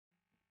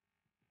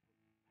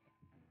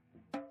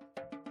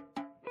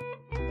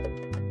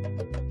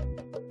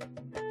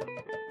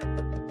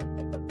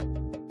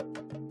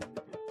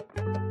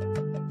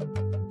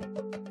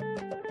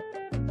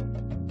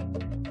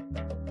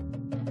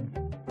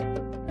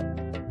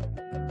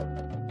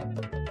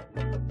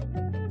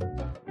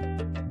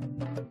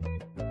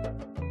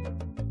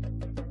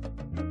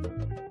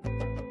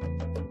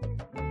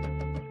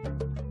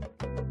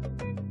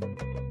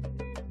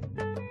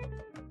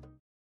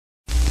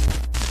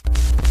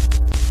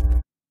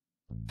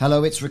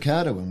Hello, it's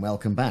Ricardo and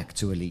welcome back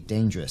to Elite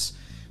Dangerous.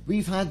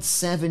 We've had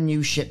 7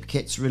 new ship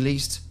kits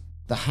released.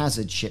 The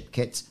Hazard ship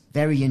kits,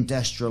 very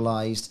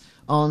industrialized,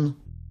 on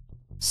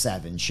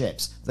 7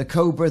 ships. The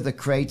Cobra, the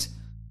Krait,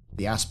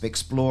 the Asp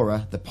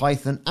Explorer, the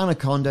Python,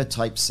 Anaconda,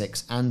 Type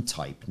 6 and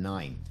Type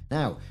 9.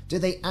 Now, do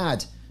they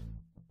add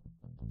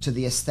to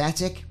the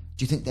aesthetic?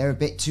 Do you think they're a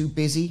bit too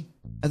busy?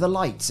 Are the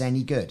lights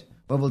any good?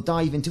 Well, we'll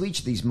dive into each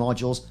of these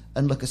modules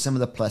and look at some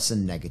of the plus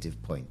and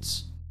negative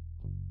points.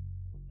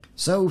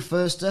 So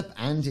first up,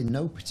 and in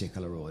no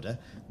particular order,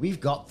 we've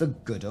got the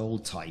good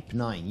old Type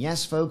 9.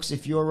 Yes folks,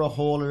 if you're a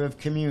hauler of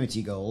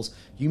community goals,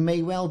 you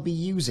may well be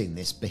using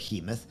this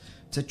behemoth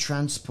to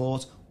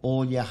transport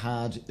all your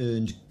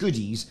hard-earned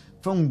goodies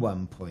from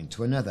one point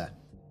to another.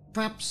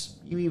 Perhaps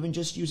you even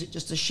just use it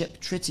just to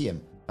ship tritium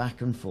back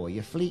and forth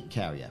your fleet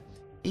carrier.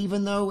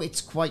 Even though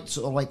it's quite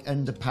sort of like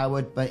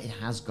underpowered, but it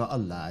has got a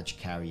large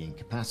carrying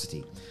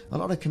capacity. A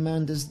lot of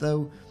commanders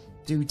though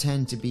do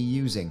tend to be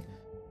using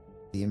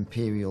the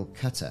Imperial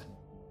Cutter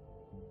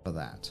for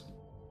that.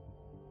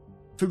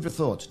 Food for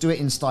thought, do it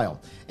in style.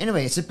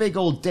 Anyway, it's a big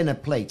old dinner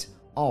plate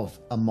of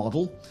a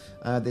model.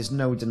 There's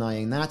no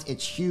denying that.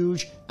 It's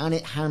huge and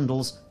it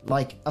handles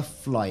like a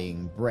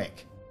flying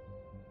brick.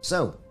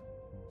 So,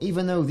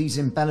 even though these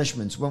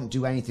embellishments won't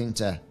do anything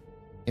to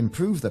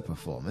improve the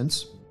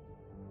performance,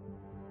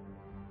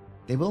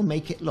 they will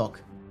make it look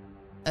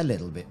a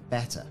little bit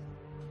better.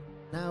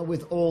 Now,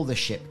 with all the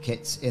ship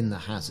kits in the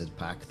Hazard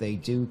pack, they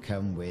do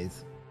come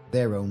with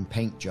their own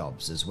paint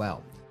jobs as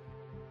well.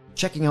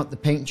 Checking out the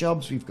paint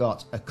jobs, we've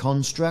got a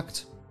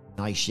Construct,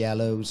 nice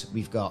yellows.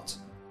 We've got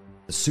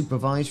the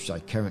Supervise, which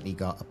I currently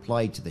got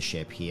applied to the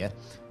ship here.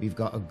 We've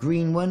got a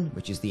green one,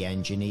 which is the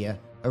Engineer,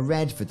 a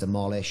red for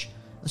Demolish,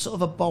 a sort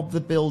of a Bob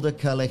the Builder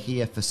colour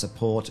here for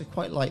Support. I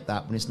quite like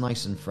that when it's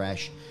nice and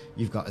fresh.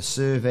 You've got a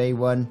Survey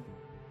one.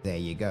 There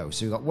you go.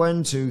 So we've got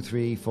 1, 2,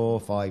 3, 4,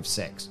 5,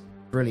 6.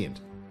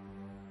 Brilliant.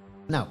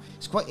 Now,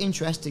 it's quite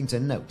interesting to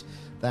note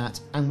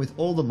that, and with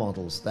all the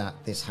models that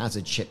this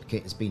Hazard ship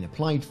kit has been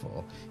applied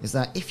for, is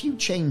that if you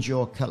change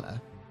your colour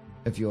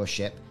of your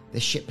ship, the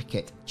ship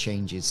kit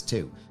changes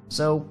too.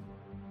 So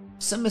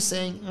some are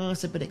saying, oh,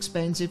 it's a bit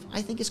expensive.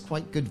 I think it's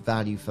quite good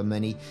value for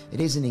money.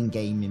 It is an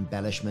in-game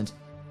embellishment,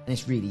 and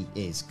it really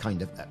is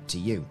kind of up to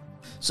you.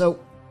 So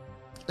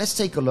let's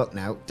take a look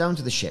now down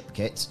to the ship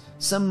kits.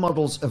 Some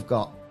models have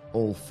got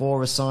all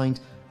 4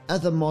 assigned.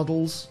 Other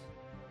models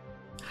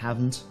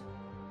haven't.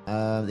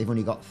 They've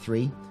only got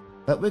 3.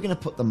 But we're going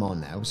to put them on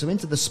now. So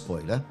into the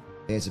spoiler,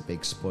 there's a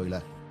big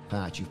spoiler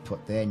part you've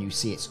put there, and you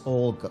see it's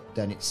all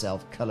done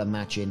itself, colour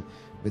matching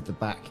with the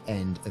back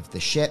end of the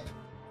ship.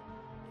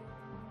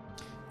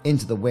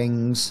 Into the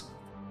wings,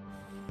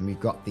 and we've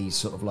got these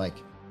sort of like,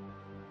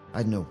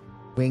 I don't know,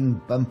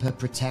 wing bumper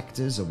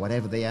protectors or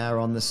whatever they are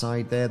on the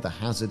side there, the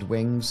Hazard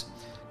wings.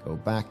 Go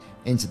back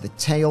into the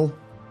tail.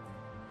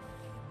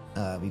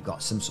 We've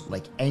got some sort of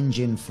like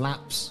engine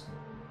flaps.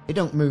 They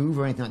don't move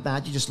or anything like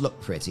that, you just look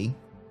pretty.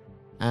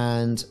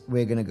 And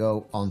we're going to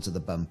go onto the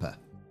bumper.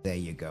 There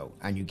you go.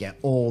 And you get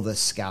all the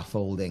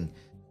scaffolding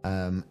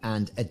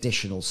and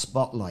additional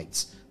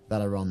spotlights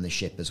that are on the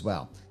ship as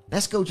well.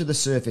 Let's go to the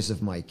surface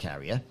of my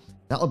carrier.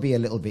 That'll be a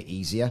little bit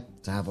easier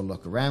to have a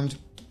look around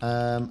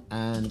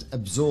and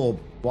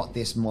absorb what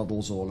this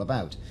model's all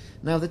about.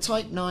 Now, the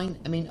Type 9,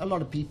 I mean, a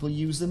lot of people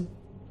use them.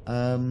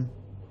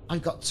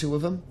 I've got 2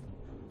 of them.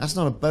 That's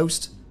not a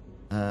boast.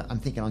 I'm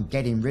thinking on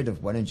getting rid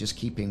of one and just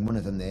keeping one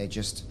of them there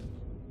just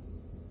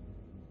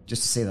to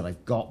say that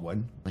I've got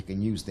one. I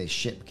can use this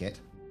ship kit.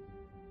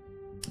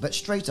 But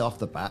straight off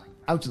the bat,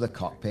 out of the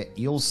cockpit,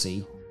 you'll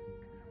see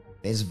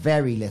there's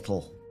very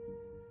little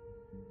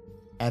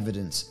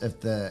evidence of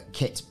the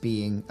kit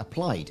being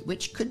applied,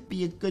 which could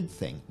be a good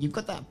thing. You've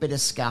got that bit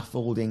of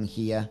scaffolding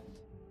here.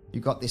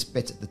 You've got this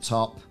bit at the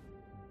top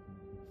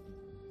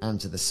and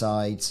to the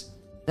sides.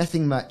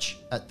 Nothing much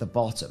at the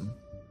bottom.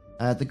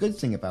 The good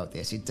thing about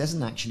this, it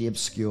doesn't actually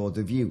obscure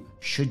the view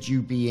should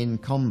you be in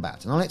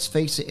combat. Now let's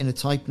face it, in a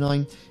Type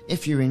 9,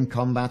 if you're in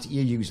combat,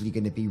 you're usually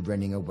going to be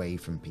running away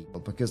from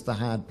people because the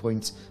hard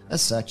points are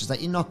such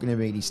that you're not going to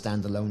really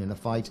stand alone in a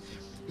fight.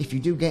 If you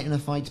do get in a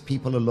fight,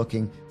 people are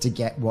looking to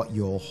get what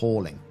you're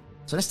hauling.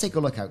 So let's take a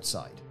look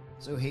outside.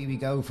 So here we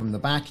go from the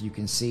back. You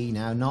can see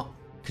now, not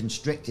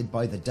constricted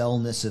by the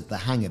dullness of the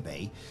hangar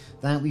bay,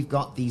 that we've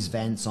got these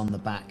vents on the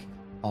back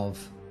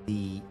of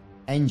the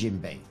engine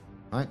bay.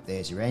 Right,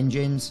 there's your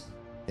engines,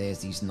 there's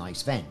these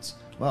nice vents.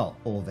 Well,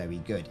 all very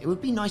good. It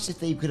would be nice if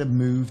they could have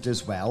moved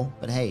as well,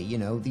 but hey, you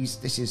know,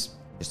 this is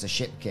just a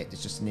ship kit,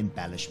 it's just an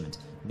embellishment.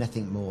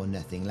 Nothing more,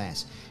 nothing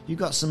less. You've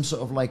got some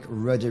sort of like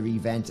ruddery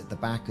vent at the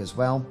back as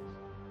well.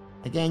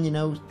 Again, you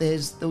know,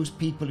 there's those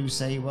people who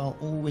say, well,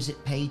 oh, is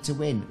it pay to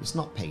win? It's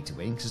not pay to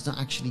win because it's not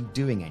actually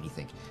doing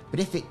anything.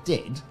 But if it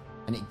did,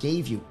 and it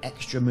gave you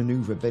extra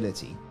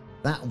maneuverability,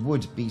 that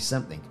would be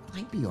something.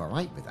 I'd be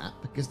alright with that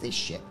because this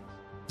ship,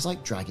 it's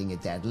like dragging a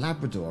dead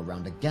Labrador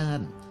around a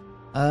garden.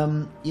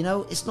 You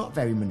know, it's not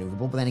very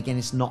maneuverable, but then again,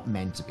 it's not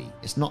meant to be.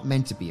 It's not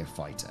meant to be a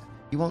fighter.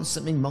 You want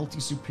something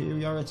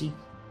multi-superiority?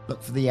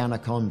 look for the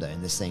Anaconda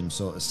in the same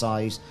sort of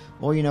size,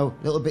 or you know,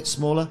 a little bit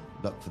smaller,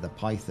 look for the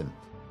Python.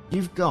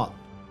 You've got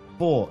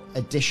 4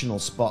 additional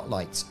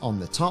spotlights on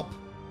the top,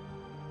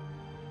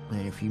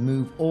 and if you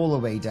move all the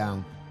way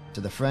down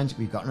to the front,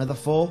 we've got another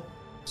 4,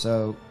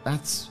 so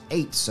that's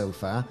 8 so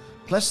far,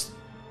 plus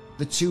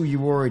the 2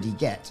 you already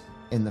get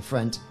in the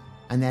front,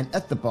 and then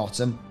at the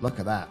bottom, look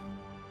at that,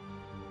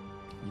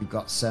 you've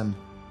got some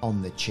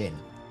on the chin.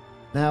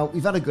 Now,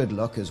 we've had a good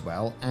look as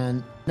well,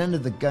 and none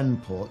of the gun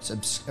ports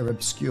are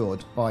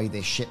obscured by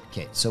this ship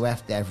kit, so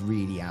FDev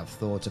really have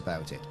thought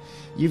about it.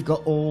 You've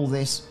got all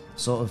this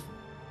sort of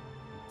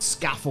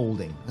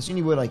scaffolding, that's the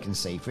only word I can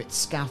say for it,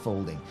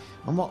 scaffolding,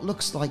 and what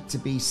looks like to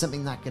be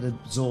something that could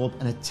absorb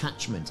an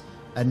attachment,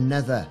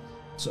 another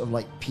sort of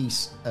like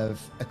piece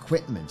of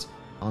equipment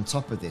on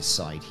top of this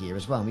side here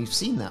as well, and we've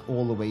seen that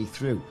all the way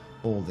through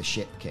all the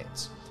ship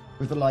kits.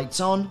 With the lights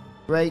on,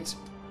 great,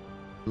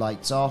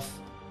 lights off,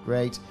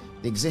 great.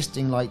 The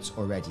existing lights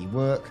already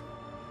work.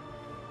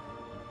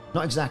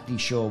 Not exactly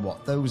sure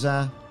what those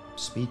are.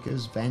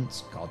 Speakers,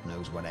 vents, God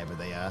knows whatever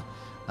they are.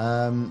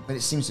 But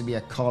it seems to be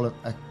a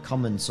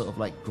common sort of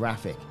like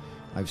graphic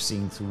I've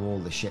seen through all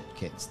the ship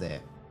kits there.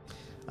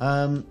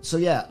 So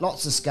yeah,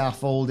 lots of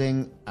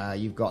scaffolding.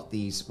 You've got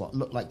these, what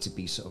look like to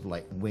be sort of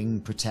like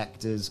wing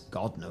protectors.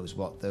 God knows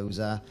what those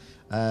are.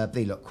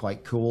 They look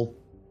quite cool.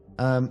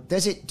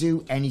 Does it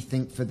do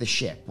anything for the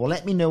ship? Well,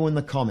 let me know in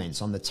the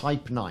comments on the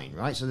Type 9,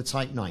 right? So the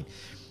Type 9,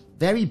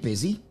 very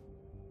busy,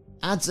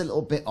 adds a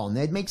little bit on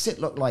there. It makes it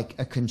look like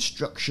a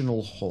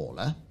constructional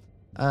hauler.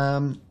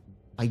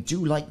 I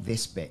do like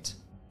this bit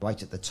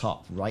right at the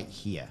top, right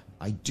here.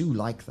 I do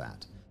like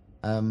that.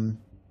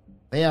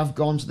 They have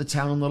gone to the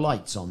town on the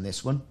lights on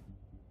this one.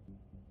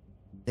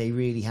 They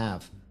really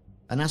have.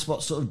 And that's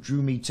what sort of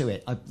drew me to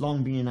it. I've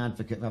long been an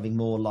advocate of having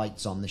more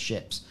lights on the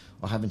ships,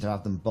 or having to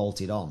have them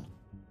bolted on.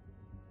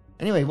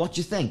 Anyway, what do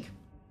you think?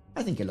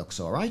 I think it looks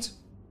alright.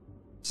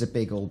 It's a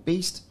big old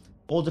beast.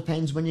 All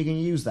depends when you're going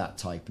to use that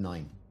Type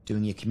 9.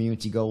 Doing your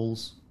community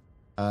goals,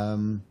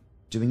 doing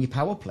your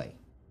power play,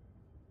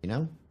 you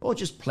know, or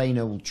just plain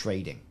old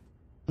trading.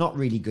 Not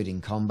really good in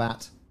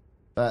combat,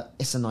 but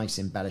it's a nice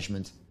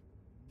embellishment,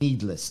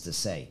 needless to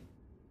say.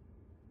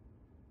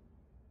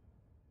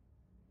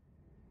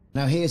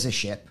 Now here's a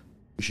ship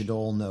you should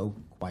all know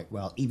quite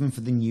well, even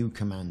for the new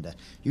commander.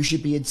 You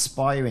should be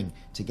aspiring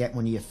to get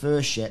one of your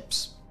first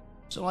ships,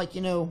 so like,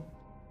 you know,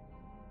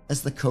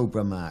 as the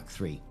Cobra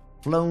Mk III,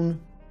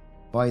 flown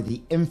by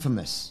the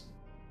infamous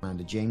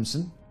Commander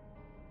Jameson,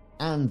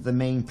 and the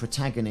main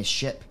protagonist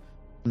ship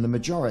in the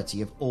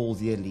majority of all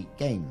the Elite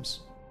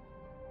games.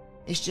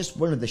 It's just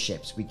one of the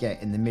ships we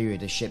get in the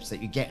myriad of ships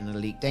that you get in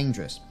Elite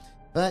Dangerous,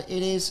 but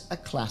it is a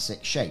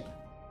classic shape.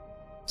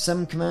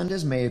 Some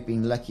commanders may have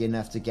been lucky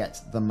enough to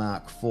get the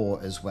Mk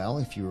IV as well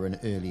if you were an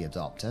early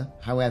adopter.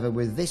 However,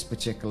 with this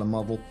particular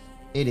model,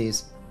 it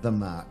is the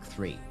Mk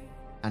III,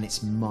 and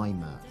it's my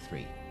Mk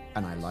III,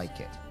 and I like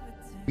it.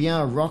 We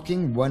are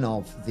rocking one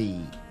of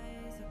the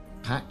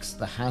packs,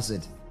 the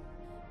Hazard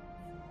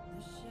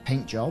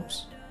paint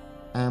jobs,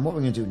 and what we're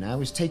going to do now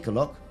is take a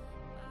look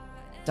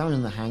down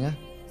in the hangar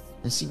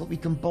and see what we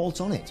can bolt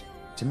on it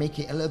to make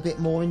it a little bit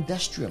more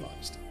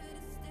industrialized.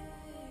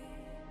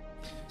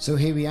 So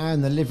here we are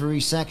in the livery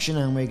section,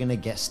 and we're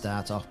going to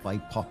start off by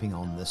popping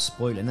on the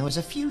spoiler. Now there's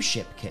a few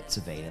ship kits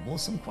available,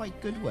 some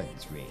quite good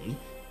ones really,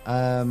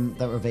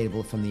 that are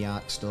available from the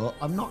ARC store.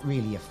 I'm not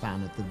really a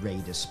fan of the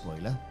Raider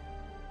spoiler.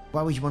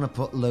 Why would you want to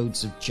put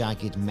loads of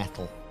jagged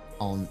metal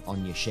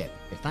on your ship?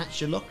 If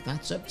that's your look,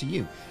 that's up to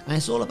you. And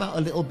it's all about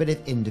a little bit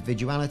of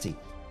individuality.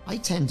 I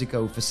tend to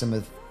go for some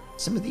of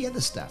the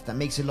other stuff that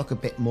makes it look a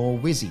bit more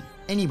whizzy.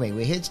 Anyway,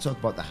 we're here to talk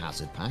about the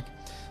Hazard pack.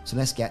 So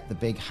let's get the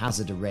big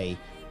Hazard array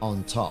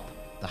on top,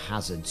 the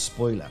Hazard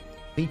spoiler,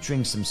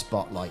 featuring some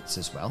spotlights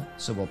as well,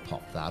 so we'll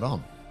pop that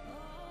on.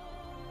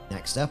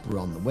 Next up, we're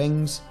on the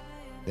wings.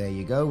 There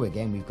you go.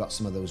 Again, we've got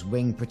some of those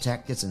wing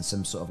protectors and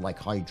some sort of like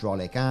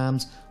hydraulic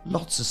arms.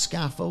 Lots of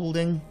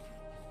scaffolding.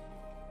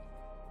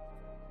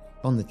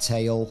 On the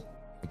tail,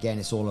 again,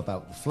 it's all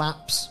about the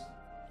flaps.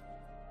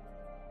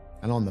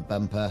 And on the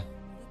bumper,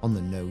 on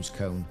the nose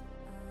cone,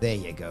 there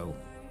you go.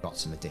 Got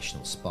some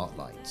additional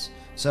spotlights.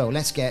 So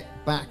let's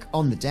get back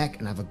on the deck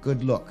and have a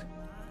good look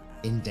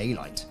in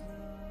daylight,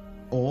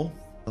 or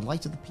the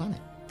light of the planet.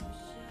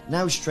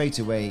 Now straight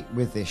away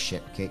with this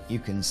ship kit, you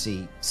can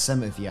see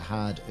some of your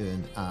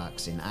hard-earned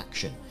arcs in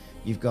action.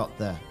 You've got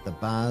the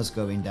bars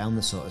going down,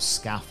 the sort of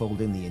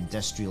scaffolding, the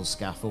industrial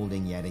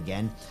scaffolding yet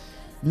again.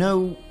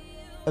 No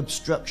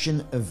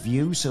obstruction of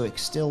view, so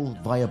it's still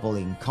viable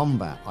in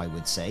combat, I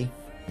would say.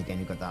 Again,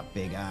 you've got that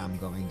big arm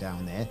going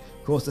down there.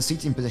 Of course, the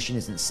seating position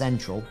isn't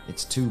central,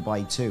 it's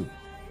 2x2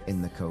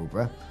 in the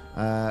Cobra,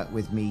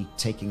 with me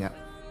taking up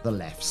the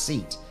left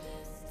seat.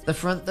 The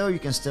front though, you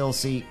can still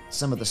see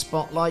some of the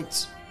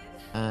spotlights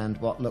and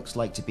what looks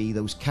like to be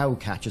those cow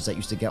catchers that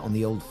used to get on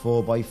the old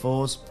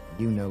 4x4s.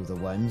 You know the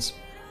ones.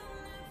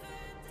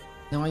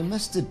 Now I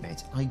must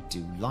admit, I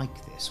do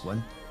like this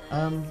one.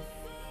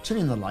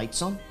 Turning the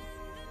lights on.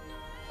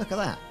 Look at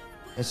that.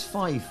 There's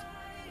 5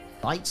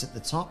 lights at the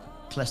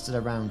top, clustered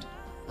around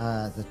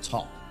the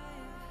top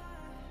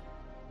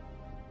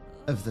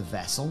of the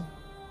vessel.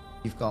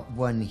 You've got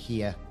one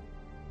here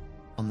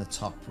on the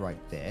top right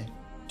there.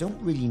 Don't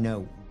really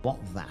know what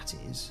that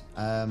is.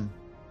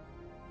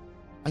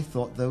 I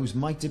thought those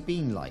might have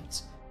been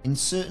lights. In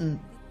certain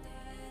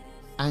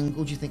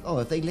angles you think, oh,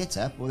 are they lit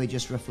up or are they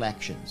just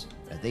reflections?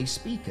 Are they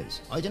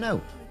speakers? I don't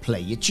know. Play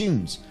your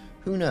tunes.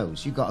 Who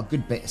knows? You've got a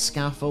good bit of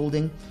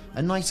scaffolding,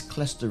 a nice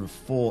cluster of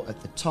 4 at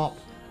the top,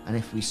 and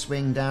if we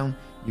swing down,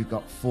 you've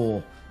got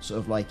 4 sort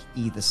of like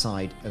either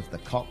side of the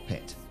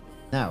cockpit.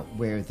 Now,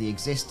 where are the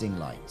existing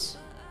lights?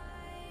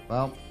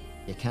 Well,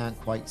 you can't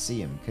quite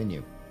see them, can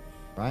you?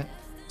 Right?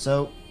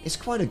 So, it's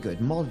quite a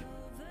good model.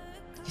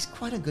 It's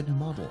quite a good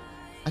model.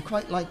 I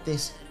quite like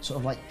this sort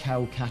of like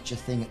cow catcher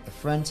thing at the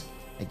front.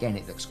 Again,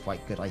 it looks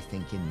quite good, I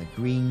think, in the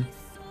green.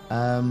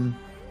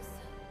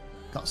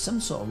 Got some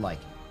sort of like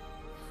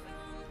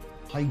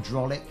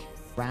hydraulic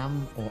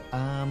ram or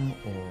arm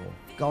or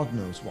God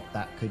knows what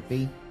that could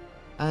be.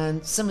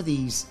 And some of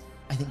these,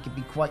 I think, could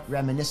be quite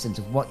reminiscent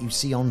of what you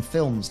see on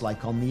films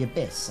like on The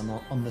Abyss and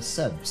on the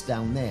subs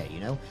down there, you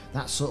know?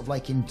 That sort of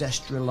like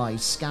industrialised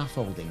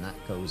scaffolding that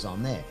goes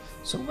on there.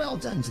 So well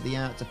done to the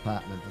art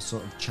department for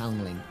sort of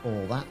channeling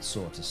all that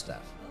sort of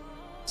stuff.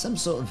 Some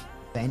sort of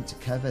vent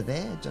cover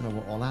there, don't know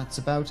what all that's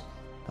about.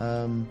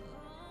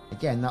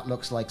 Again, that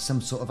looks like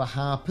some sort of a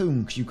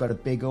harpoon because you've got a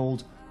big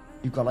old,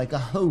 you've got like a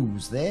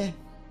hose there.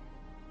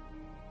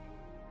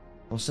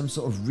 Or some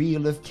sort of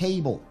reel of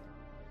cable.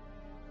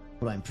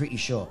 But I'm pretty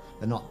sure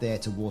they're not there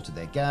to water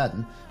their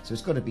garden, so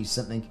it's got to be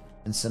something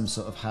and some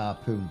sort of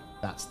harpoon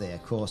that's there.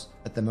 Of course,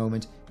 at the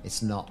moment,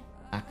 it's not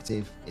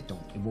active. It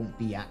won't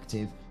be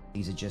active.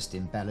 These are just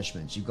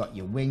embellishments. You've got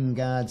your wing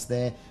guards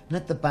there, and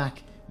at the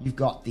back, you've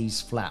got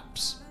these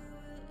flaps.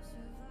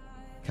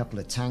 A couple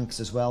of tanks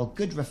as well.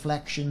 Good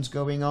reflections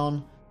going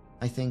on.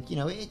 I think, you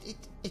know,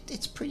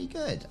 it's pretty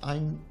good.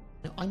 I'm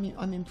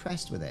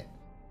impressed with it.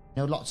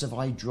 You know, lots of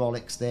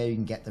hydraulics there. You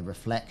can get the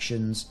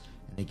reflections.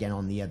 And again,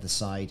 on the other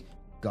side,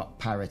 got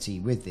parity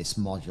with this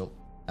module,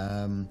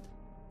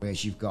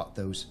 whereas you've got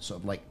those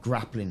sort of like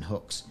grappling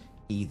hooks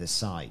either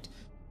side.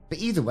 But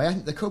either way, I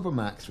think the Cobra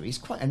Mk III is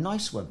quite a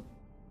nice one.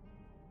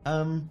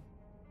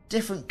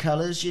 Different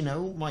colours, you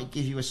know, might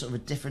give you a sort of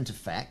a different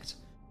effect.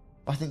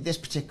 But I think this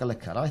particular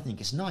colour, I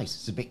think it's nice.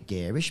 It's a bit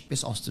garish, a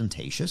bit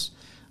ostentatious.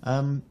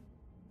 But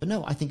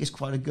no, I think it's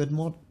quite a good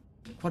model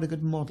for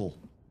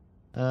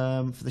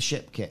the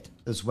ship kit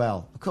as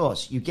well. Of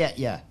course, you get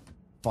your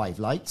 5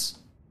 lights.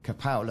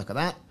 Kapow, look at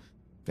that.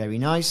 Very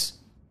nice.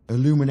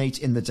 Illuminate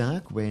in the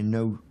dark where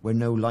no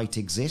light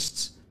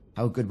exists.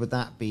 How good would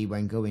that be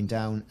when going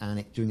down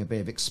and doing a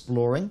bit of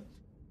exploring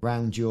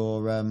around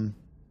your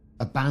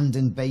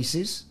abandoned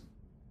bases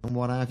and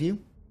what have you?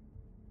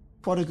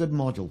 Quite a good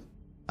model.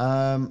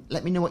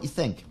 Let me know what you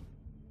think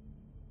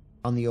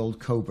on the old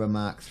Cobra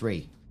Mk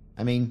III.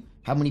 I mean,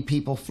 how many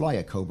people fly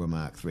a Cobra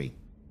Mk III?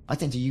 I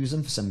tend to use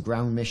them for some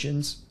ground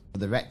missions for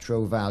the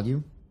retro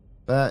value.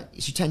 But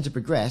as you tend to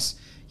progress,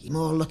 you're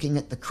more looking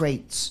at the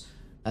crates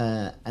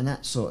and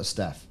that sort of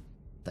stuff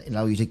that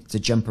allow you to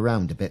jump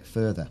around a bit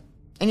further.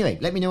 Anyway,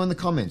 let me know in the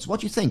comments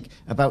what you think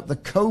about the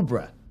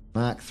Cobra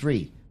Mk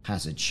III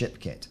Hazard ship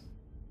kit.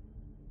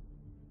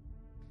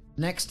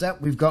 Next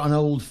up, we've got an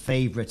old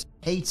favourite.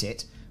 Hate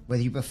it,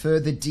 whether you prefer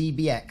the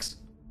DBX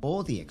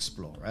or the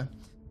Explorer.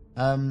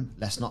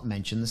 Let's not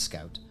mention the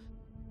Scout.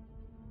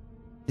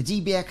 The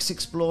DBX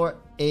Explorer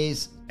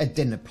is a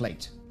dinner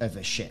plate of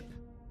a ship.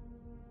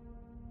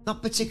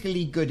 Not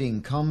particularly good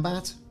in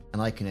combat,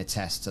 and I can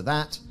attest to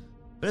that,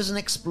 but as an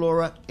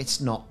Explorer,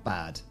 it's not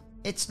bad.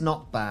 It's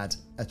not bad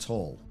at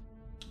all.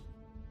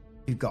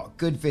 You've got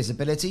good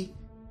visibility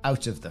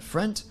out of the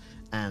front,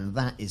 and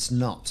that is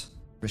not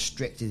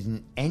restricted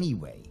in any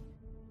way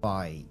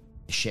by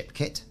the ship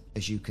kit,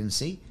 as you can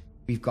see.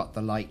 We've got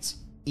the lights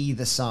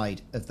either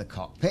side of the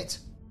cockpit.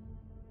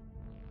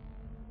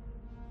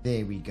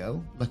 There we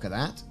go. Look at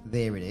that.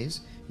 There it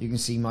is. You can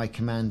see my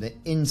commander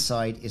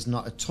inside is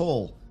not at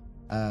all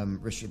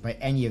restricted by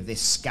any of this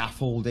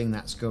scaffolding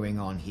that's going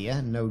on here.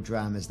 No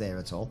dramas there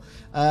at all.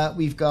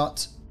 We've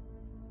got,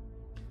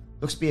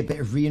 looks to be a bit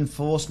of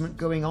reinforcement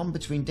going on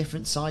between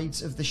different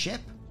sides of the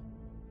ship.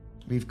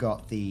 We've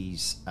got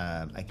these,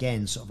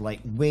 again, sort of like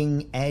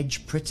wing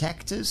edge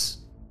protectors.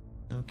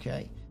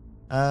 Okay.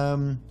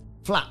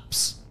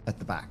 Flaps at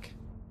the back.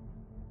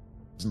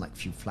 There's like a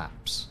few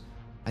flaps.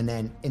 And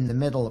then in the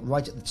middle,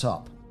 right at the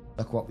top,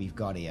 look what we've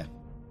got here.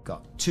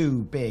 Got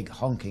 2 big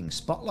honking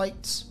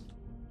spotlights.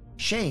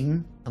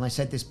 Shame, and I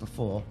said this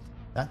before,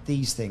 that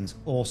these things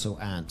also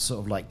aren't sort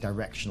of like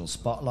directional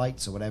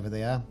spotlights or whatever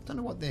they are. Don't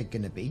know what they're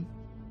going to be.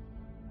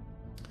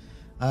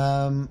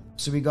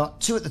 So we got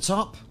 2 at the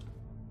top,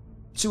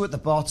 2 at the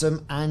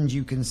bottom, and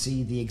you can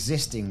see the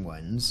existing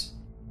ones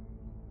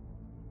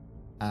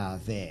are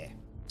there.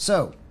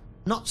 So,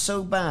 not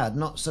so bad,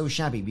 not so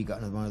shabby. We got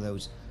another one of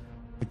those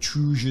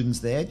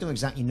protrusions there. Don't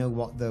exactly know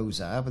what those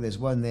are, but there's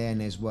one there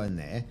and there's one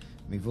there.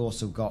 We've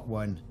also got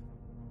one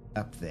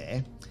up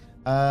there.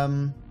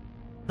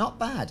 Not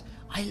bad.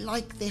 I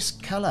like this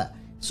colour.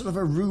 sort of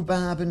a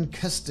rhubarb and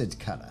custard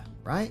colour,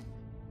 right?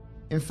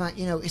 In fact,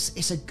 you know,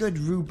 it's a good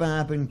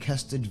rhubarb and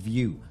custard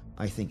view,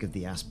 I think, of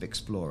the Asp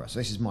Explorer. So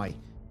this is my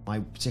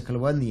particular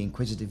one, the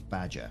Inquisitive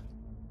Badger.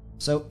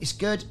 So it's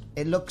good,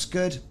 it looks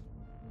good.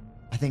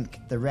 I think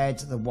the red,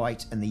 the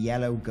white and the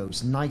yellow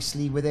goes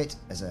nicely with it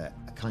as a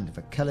kind of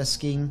a colour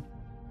scheme.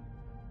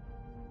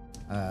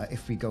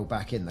 If we go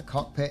back in the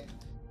cockpit,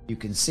 you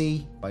can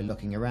see by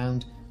looking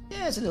around,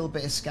 yeah, there's a little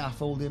bit of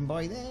scaffolding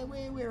by there.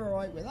 We're all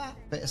right with that.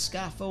 Bit of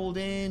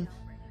scaffolding,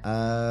 bit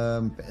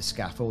of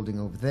scaffolding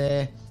over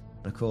there.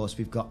 And of course,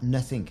 we've got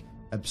nothing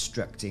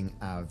obstructing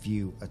our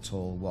view at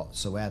all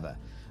whatsoever.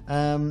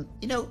 You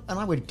know, and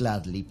I would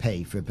gladly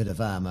pay for a bit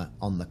of armour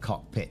on the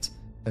cockpit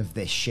of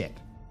this ship,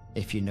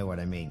 if you know what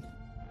I mean.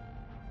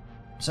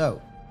 So,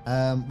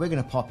 we're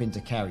going to pop into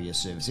carrier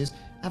services,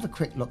 have a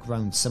quick look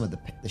around some of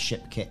the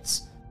ship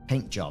kit's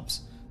paint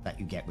jobs that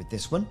you get with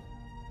this one.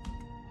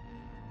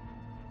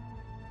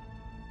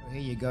 Here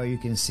you go, you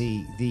can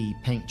see the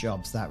paint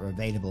jobs that are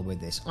available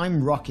with this.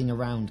 I'm rocking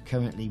around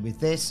currently with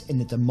this in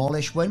the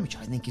Demolish one, which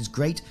I think is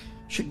great.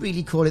 Should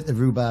really call it the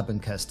Rhubarb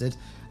and Custard.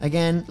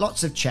 Again,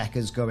 lots of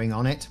checkers going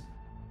on it.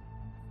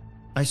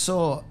 I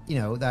saw, you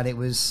know, that it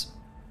was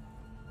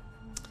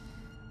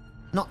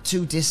not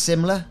too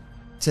dissimilar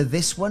to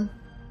this one.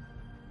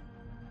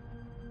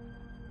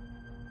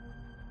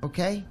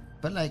 Okay,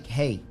 but like,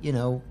 hey, you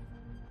know,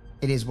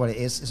 it is what it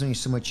is. There's only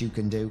so much you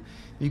can do.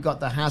 You've got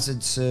the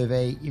hazard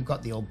survey, you've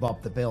got the old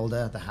Bob the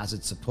Builder, the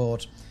hazard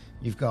support,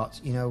 you've got,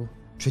 you know,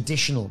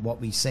 traditional,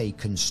 what we say,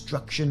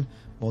 construction,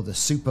 or the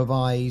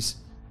supervise.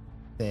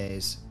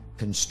 There's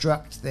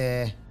construct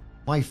there,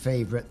 my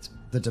favourite,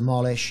 the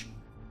demolish,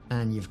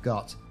 and you've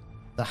got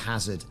the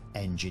hazard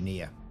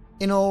engineer.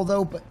 In all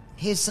though, but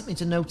here's something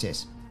to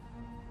notice.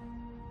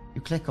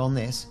 You click on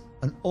this,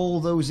 and all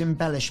those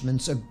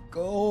embellishments are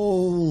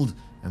gold.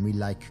 And we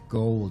like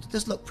gold. It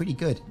does look pretty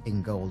good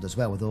in gold as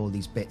well, with all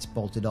these bits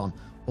bolted on,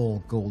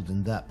 all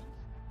goldened up.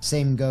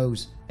 Same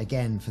goes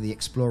again for the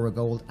Explorer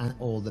Gold and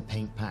all the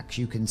paint packs.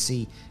 You can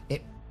see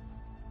it.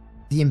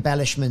 The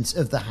embellishments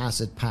of the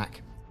hazard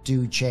pack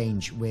do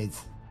change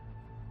with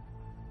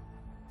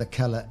the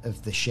colour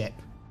of the ship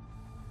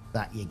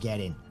that you're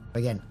getting.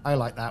 Again, I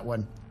like that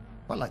one.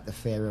 I like the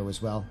Pharaoh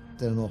as well.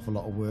 Did an awful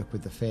lot of work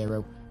with the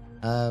Pharaoh.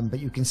 But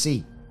you can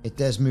see it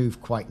does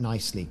move quite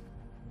nicely.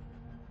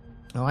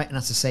 Alright, and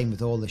that's the same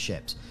with all the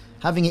ships.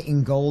 Having it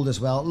in gold as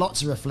well,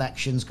 lots of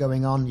reflections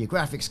going on. Your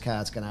graphics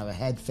card's going to have a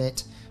head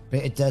fit, but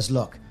it does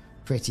look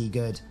pretty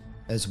good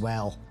as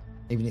well.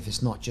 Even if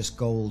it's not just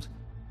gold,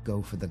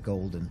 go for the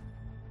golden.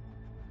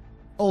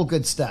 All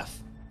good stuff,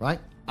 right?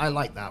 I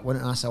like that one,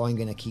 and that's how I'm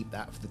going to keep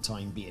that for the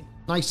time being.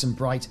 Nice and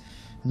bright,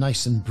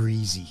 nice and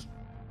breezy.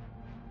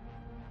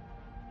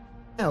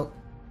 Now,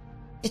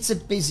 it's a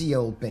busy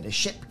old bit of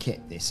ship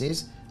kit, this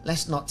is.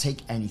 Let's not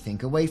take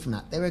anything away from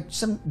that. There are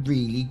some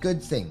really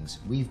good things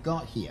we've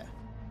got here.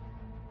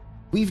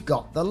 We've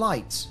got the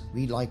lights.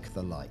 We like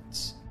the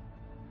lights.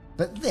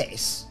 But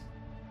this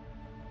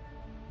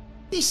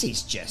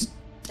is just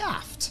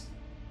daft.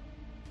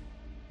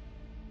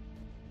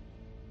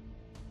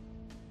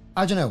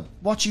 I don't know.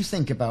 What you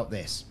think about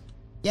this?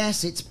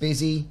 Yes, it's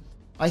busy.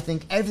 I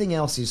think everything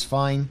else is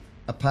fine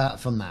apart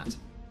from that.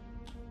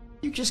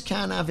 You just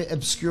can't have it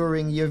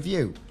obscuring your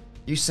view.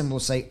 You some will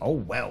say, oh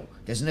well,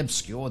 doesn't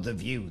obscure the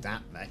view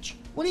that much.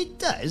 Well, it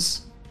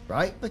does,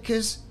 right?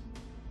 Because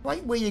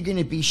right where you're going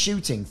to be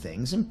shooting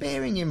things, and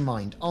bearing in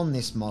mind on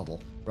this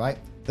model, right,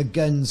 the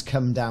guns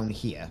come down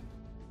here.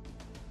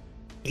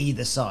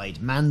 Either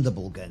side,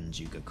 mandible guns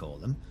you could call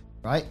them,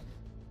 right?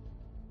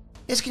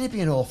 There's going to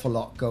be an awful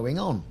lot going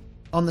on.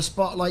 On the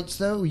spotlights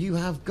though, you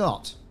have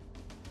got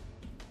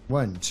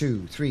 1,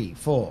 2, 3,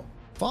 4,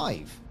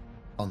 5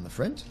 on the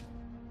front.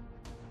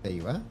 There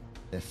you are.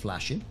 They're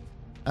flashing.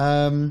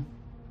 And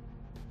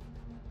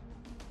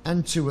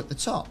 2 at the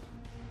top.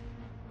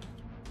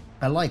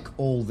 I like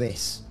all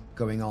this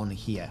going on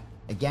here.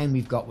 Again,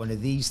 we've got one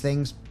of these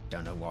things.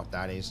 Don't know what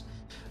that is.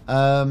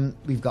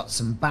 We've got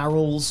some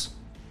barrels.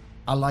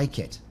 I like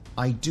it.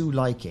 I do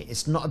like it.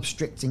 It's not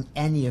obstructing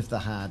any of the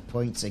hard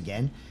points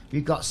again.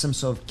 We've got some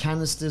sort of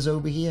canisters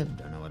over here.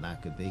 Don't know what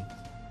that could be.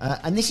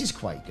 And this is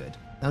quite good.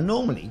 Now,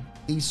 normally,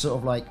 these sort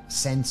of like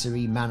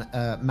sensory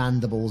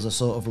mandibles are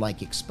sort of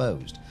like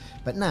exposed.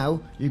 But now,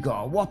 you've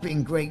got a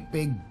whopping great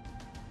big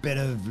bit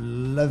of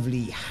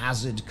lovely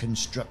hazard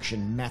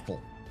construction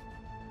metal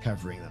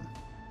covering them.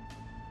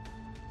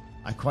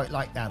 I quite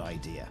like that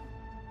idea.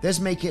 Does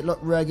make it look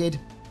rugged.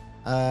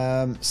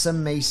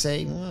 Some may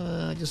say,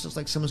 well, it just looks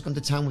like someone's gone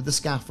to town with the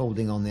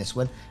scaffolding on this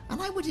one.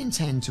 And I would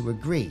intend to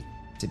agree,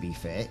 to be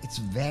fair. It's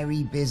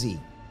very busy.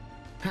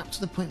 Perhaps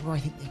to the point where I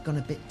think they've gone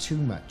a bit too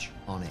much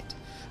on it.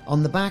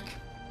 On the back,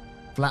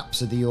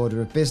 flaps are the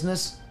order of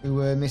business,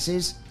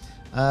 misses.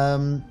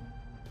 And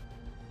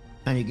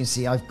you can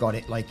see I've got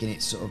it like in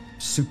its sort of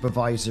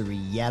supervisory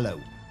yellow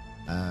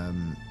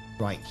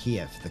right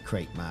here for the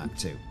Krait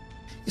Mk II.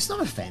 It's not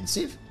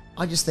offensive.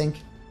 I just think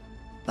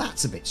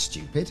that's a bit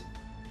stupid.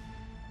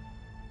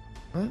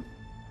 Right?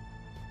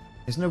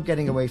 There's no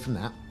getting away from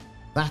that.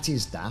 That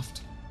is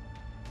daft.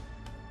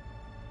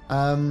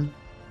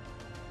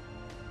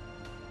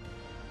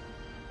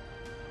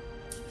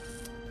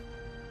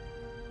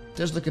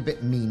 Does look a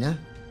bit meaner.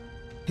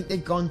 I think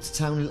they've gone to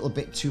town a little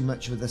bit too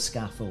much with the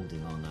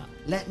scaffolding on that.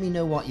 Let me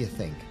know what you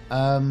think.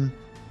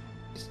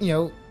 You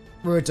know,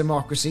 we're a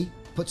democracy.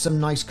 Put some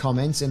nice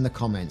comments in the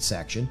comment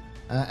section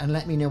and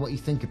let me know what you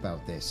think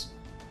about this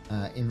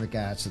in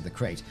regards to the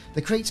Krait.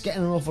 The Krait's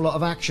getting an awful lot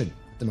of action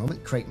at the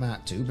moment, Krait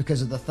Mk II,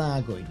 because of the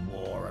Thargoid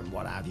war and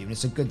what have you. And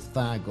it's a good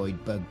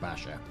Thargoid bug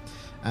basher.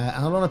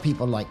 And a lot of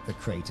people like the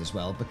Krait as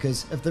well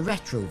because of the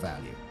retro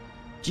value.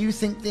 Do you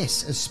think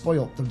this has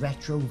spoilt the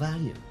retro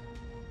value?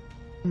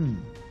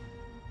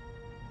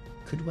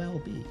 Could well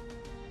be.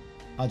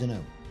 I don't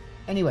know.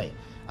 Anyway,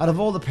 out of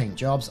all the paint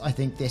jobs, I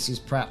think this is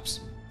perhaps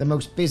the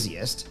most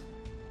busiest,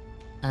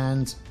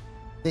 and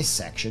this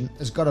section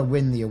has got to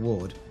win the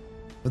award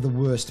for the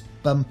worst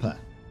bumper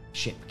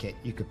ship kit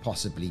you could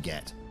possibly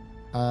get.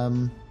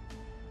 But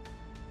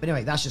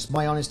anyway, that's just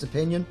my honest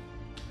opinion.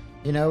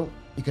 You know,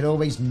 you could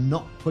always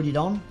not put it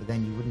on, but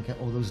then you wouldn't get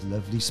all those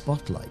lovely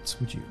spotlights,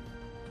 would you?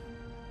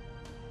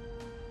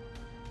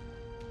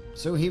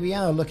 So here we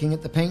are looking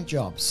at the paint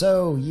job.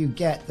 So you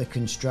get the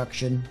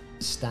construction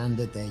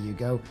standard, there you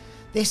go.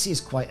 This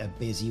is quite a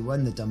busy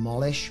one, the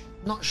demolish.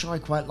 Not sure I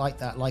quite like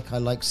that like I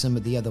like some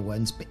of the other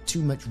ones. Bit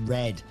too much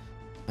red,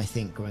 I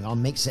think, going on.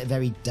 Makes it a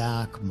very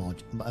dark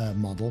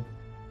model.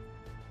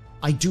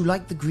 I do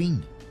like the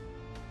green.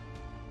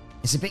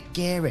 It's a bit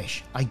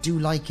garish. I do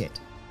like it.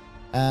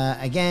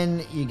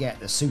 Again, you get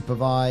the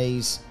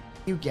supervise.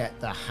 You get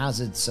the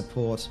hazard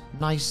support.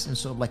 Nice and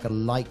sort of like a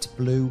light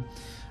blue.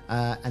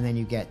 And then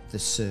you get the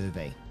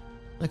survey.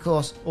 And of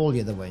course, all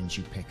the other ones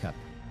you pick up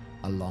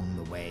along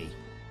the way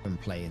when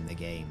playing the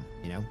game.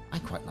 You know, I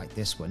quite like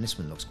this one. This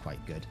one looks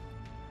quite good.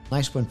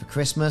 Nice one for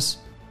Christmas.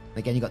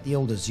 Again, you got the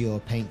old Azure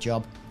paint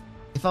job.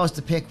 If I was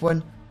to pick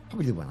one,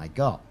 probably the one I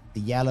got.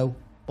 The yellow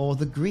or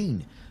the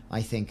green.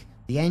 I think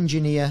the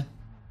engineer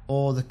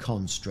or the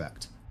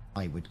construct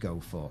I would go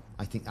for.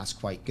 I think that's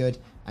quite good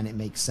and it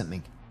makes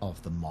something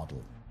of the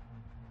model.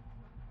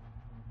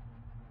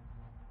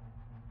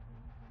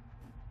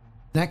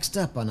 Next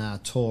up on our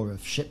tour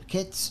of ship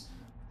kits,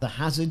 the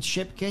Hazard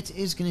ship kit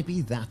is going to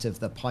be that of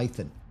the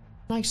Python.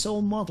 Nice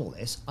old model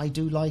this, I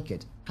do like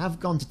it. Have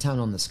gone to town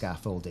on the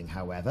scaffolding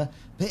however,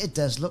 but it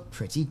does look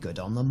pretty good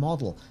on the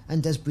model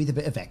and does breathe a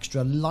bit of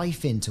extra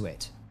life into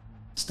it.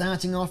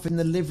 Starting off in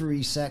the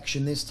livery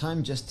section this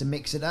time just to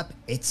mix it up,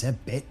 it's a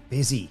bit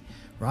busy.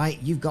 Right,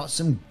 you've got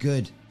some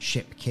good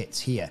ship kits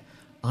here.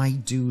 I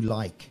do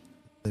like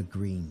the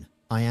green.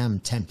 I am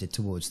tempted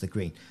towards the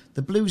green.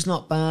 The blue's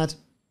not bad.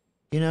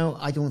 You know,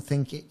 I don't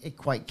think it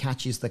quite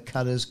catches the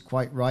colours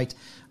quite right.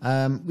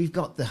 We've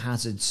got the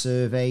hazard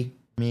survey.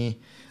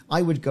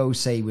 I would go,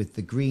 say, with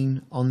the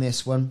green on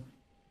this one.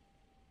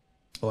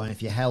 Or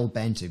if you're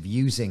hell-bent of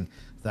using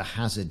the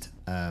hazard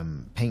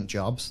paint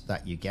jobs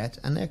that you get,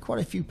 and there are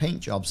quite a few paint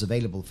jobs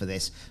available for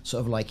this,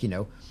 sort of like, you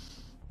know,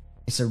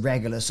 it's a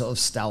regular sort of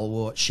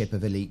stalwart ship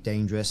of Elite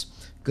Dangerous,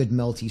 good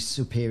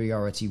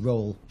multi-superiority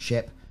role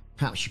ship.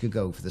 Perhaps you could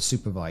go for the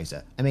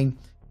supervisor. I mean,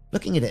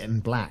 looking at it in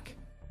black,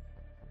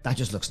 that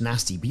just looks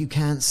nasty, but you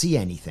can't see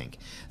anything.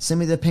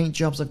 Some of the paint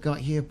jobs I've got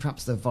here,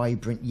 perhaps the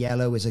vibrant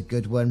yellow is a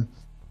good one.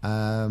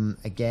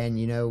 Again,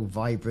 you know,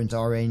 vibrant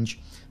orange.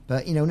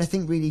 But, you know,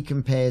 nothing really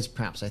compares,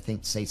 perhaps, I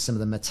think, to say some of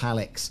the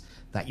metallics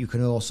that you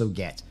can also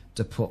get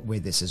to put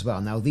with this as well.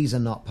 Now, these are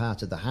not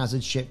part of the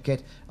Hazard ship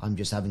kit. I'm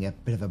just having a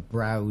bit of a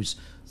browse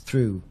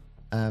through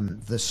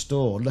the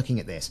store looking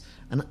at this.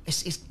 And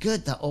it's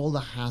good that all the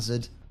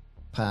Hazard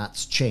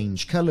parts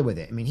change colour with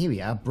it. I mean, here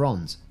we are,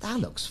 bronze. That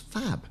looks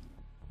fab.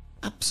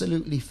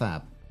 Absolutely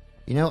fab.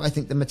 You know, I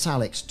think the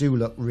metallics do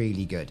look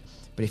really good.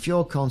 But if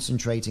you're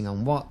concentrating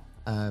on what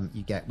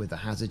you get with the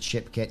Hazard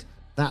ship kit,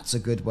 that's a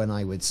good one,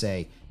 I would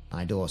say.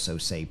 I'd also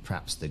say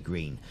perhaps the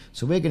green.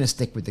 So we're going to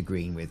stick with the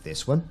green with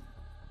this one.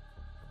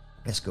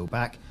 Let's go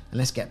back and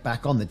let's get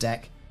back on the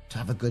deck to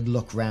have a good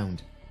look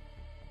round.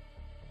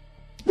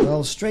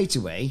 Well, straight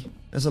away,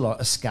 there's a lot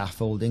of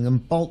scaffolding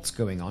and bolts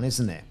going on,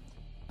 isn't there?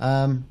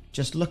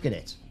 Just look at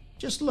it.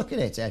 Just look at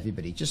it,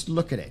 everybody. Just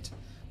look at it.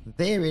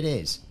 There it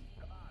is.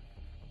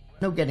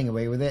 No getting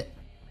away with it.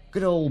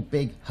 Good old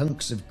big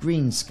hunks of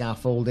green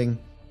scaffolding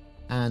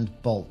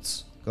and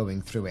bolts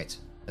going through it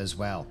as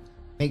well.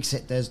 Makes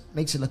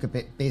it look a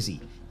bit busy.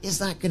 Is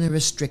that going to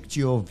restrict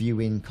your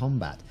view in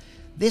combat?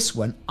 This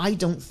one, I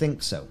don't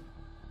think so.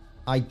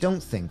 I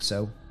don't think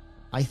so.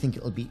 I think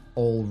it'll be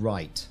all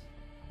right.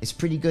 It's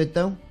pretty good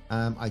though.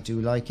 I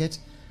do like it.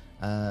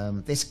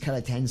 This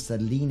colour tends to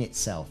lean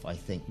itself, I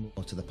think,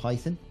 more to the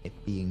Python, it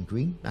being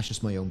green. That's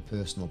just my own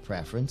personal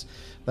preference.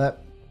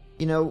 But,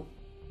 you know,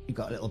 you've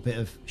got a little bit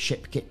of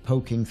ship kit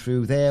poking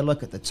through there.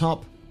 Look at the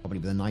top, probably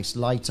with a nice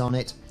light on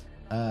it.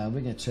 We're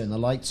going to turn the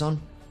lights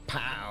on.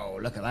 Pow!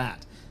 Look at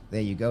that.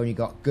 There you go. And you've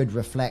got good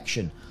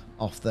reflection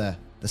off the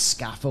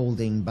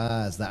scaffolding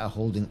bars that are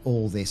holding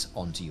all this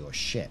onto your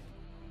ship.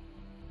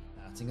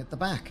 Starting at the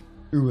back.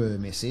 Ooh,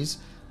 misses.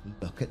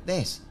 Look at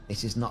this.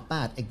 This is not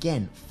bad.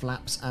 Again,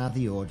 flaps are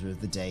the order of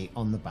the day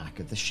on the back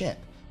of the ship.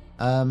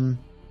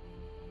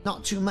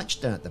 Not too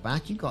much done at the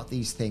back. You've got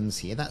these things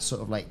here that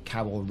sort of like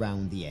cowl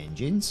round the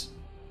engines.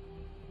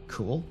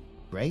 Cool,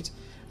 great.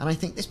 And I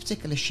think this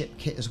particular ship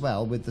kit as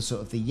well, with the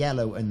sort of the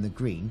yellow and the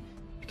green,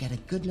 you get a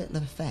good little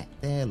effect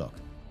there, look.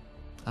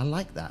 I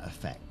like that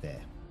effect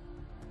there.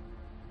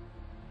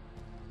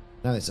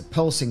 Now there's a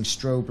pulsing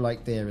strobe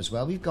light there as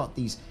well. We've got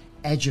these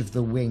edge of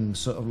the wing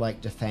sort of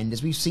like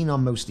defenders. We've seen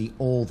on mostly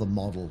all the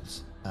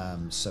models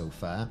so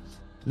far.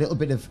 A little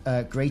bit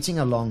of grating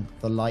along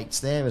the lights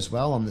there as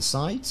well on the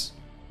sides.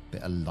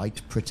 Bit of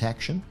light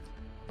protection.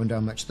 Wonder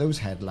how much those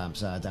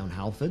headlamps are down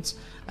Halfords.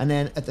 And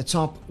then at the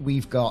top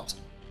we've got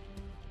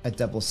a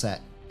double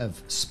set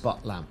of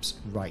spot lamps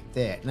right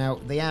there. Now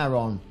they are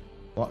on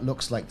what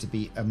looks like to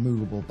be a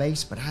movable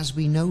base, but as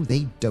we know,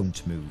 they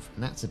don't move,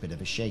 and that's a bit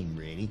of a shame,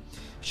 really.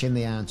 Shame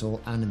they aren't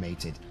all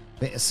animated.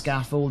 Bit of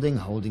scaffolding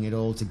holding it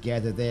all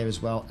together there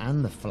as well,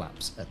 and the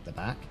flaps at the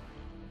back.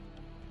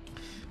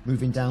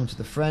 Moving down to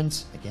the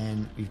front,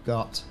 again, we've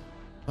got,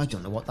 I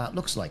don't know what that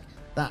looks like.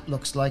 That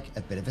looks like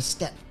a bit of a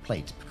step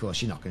plate. Of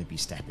course, you're not going to be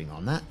stepping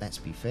on that, let's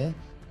be fair.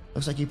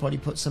 Looks like you probably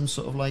put some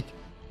sort of like,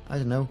 I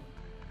don't know,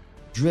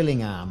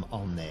 drilling arm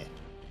on there.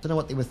 Don't know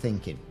what they were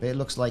thinking, but it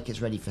looks like it's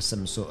ready for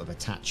some sort of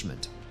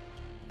attachment.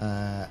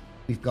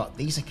 We've got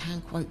these. I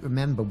can't quite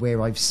remember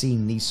where I've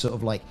seen these sort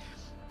of like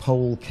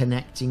pole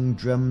connecting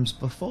drums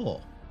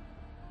before.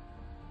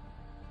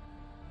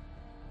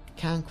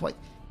 Can't quite.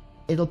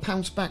 It'll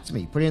bounce back to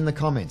me. Put it in the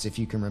comments if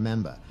you can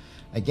remember.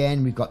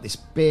 Again, we've got this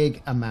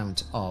big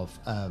amount of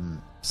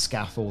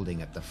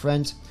scaffolding at the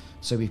front.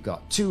 So we've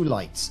got two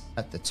lights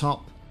at the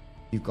top.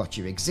 You've got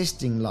your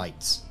existing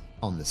lights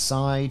on the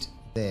side,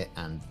 there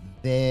and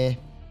there.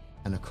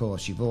 And of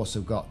course, you've also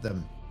got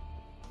them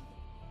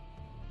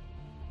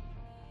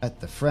at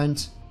the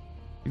front.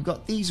 You've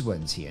got these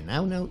ones here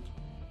now. Now,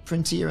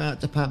 Frontier Art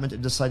Department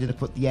have decided to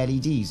put the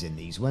LEDs in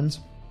these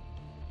ones,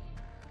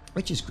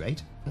 which is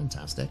great,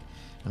 fantastic.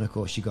 And of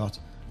course, you got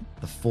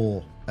the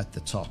 4 at the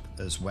top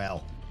as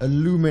well,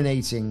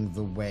 illuminating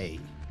the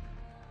way.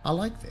 I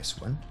like this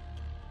one.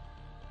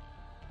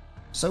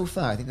 So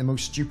far, I think the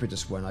most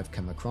stupidest one I've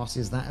come across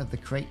is that of the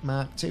Krait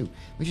Mk II,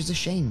 which is a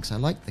shame because I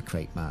like the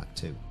Krait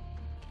Mk II.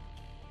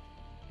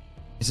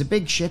 It's a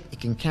big ship, it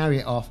can carry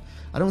it off.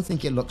 I don't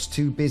think it looks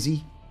too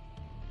busy.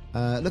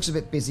 It looks a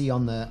bit busy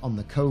on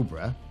the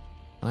Cobra,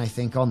 and I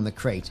think on the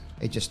Krait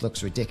it just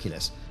looks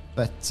ridiculous.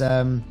 But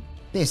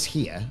this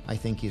here, I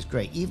think, is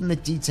great. Even the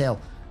detail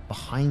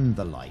behind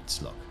the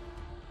lights, look.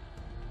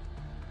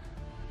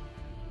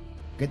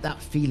 Get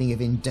that feeling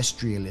of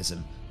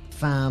industrialism,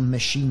 farm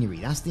machinery.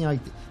 That's the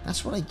idea.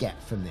 That's what I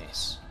get from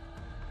this.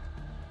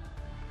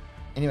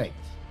 Anyway,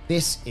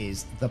 this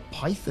is the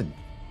Python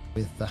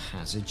with the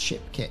Hazard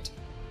ship kit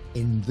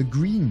in the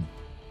green.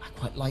 I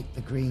quite like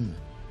the green.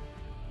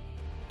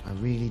 I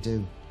really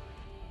do.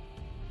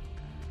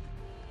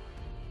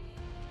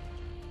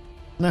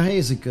 Now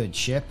here's a good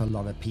ship a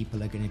lot of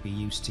people are going to be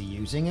used to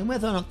using, and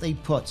whether or not they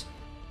put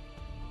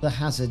the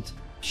Hazard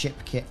ship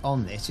kit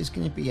on this is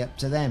going to be up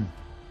to them.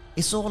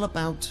 It's all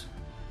about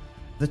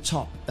the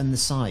top and the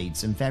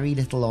sides and very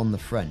little on the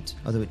front,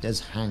 although it does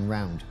hang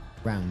round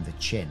the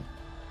chin.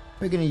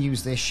 We're going to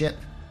use this ship.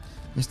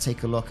 Let's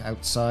take a look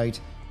outside,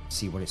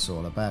 see what it's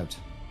all about.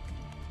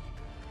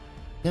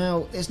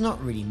 Now, there's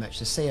not really much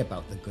to say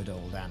about the good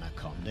old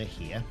Anaconda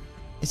here.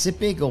 It's a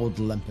big old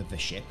lump of a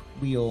ship,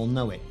 we all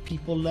know it.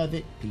 People love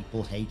it,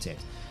 people hate it.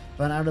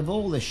 But out of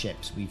all the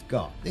ships we've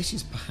got, this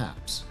is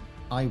perhaps,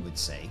 I would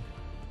say,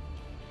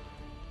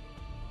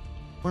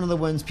 one of the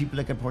ones people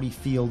are going to probably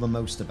feel the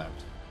most about.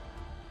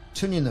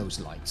 Turning those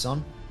lights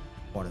on,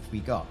 what have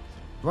we got?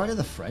 Right at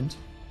the front,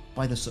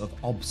 by the sort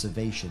of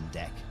observation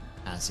deck,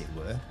 as it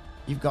were,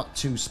 you've got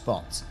 2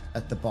 spots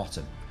at the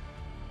bottom.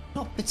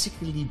 Not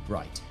particularly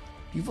bright.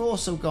 You've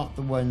also got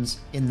the ones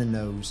in the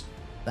nose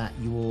that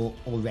you all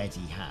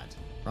already had,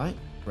 right?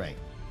 Great.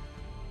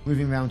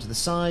 Moving around to the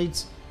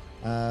sides,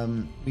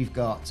 we've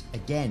got,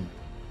 again,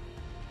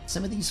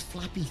 some of these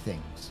flappy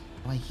things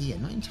right here.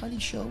 Not entirely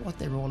sure what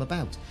they're all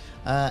about.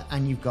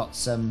 And you've got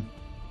some,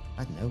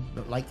 I don't know,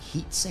 look like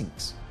heat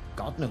sinks.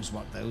 God knows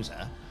what those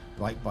are,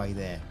 right by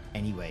there.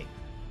 Anyway,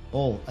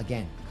 all,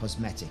 again,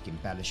 cosmetic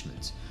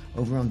embellishments.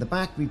 Over on the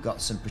back, we've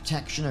got some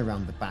protection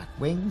around the back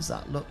wings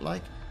that look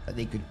like that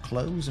they could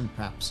close and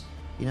perhaps,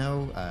 you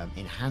know,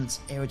 enhance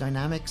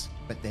aerodynamics,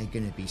 but they're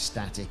going to be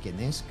static in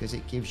this because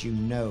it gives you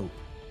no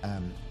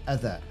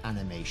other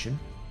animation.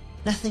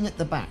 Nothing at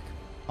the back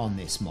on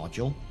this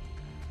module.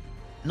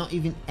 Not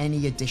even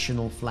any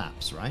additional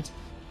flaps, right?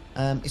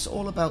 It's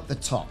all about the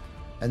top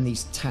and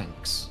these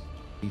tanks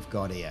we've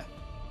got here.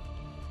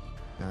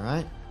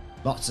 Alright?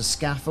 Lots of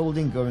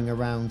scaffolding going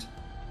around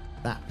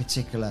that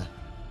particular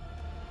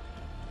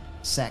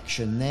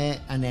section there.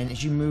 And then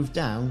as you move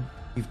down,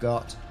 you've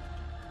got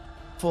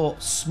 4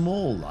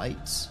 small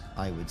lights,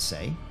 I would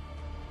say,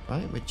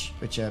 right?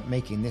 Which are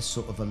making this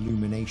sort of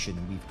illumination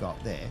we've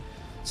got there.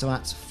 So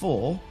that's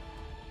 4.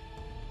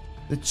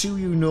 The 2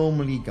 you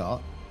normally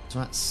got, so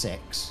that's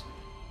 6.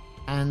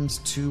 And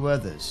 2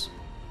 others.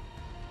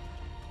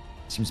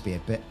 Seems to be a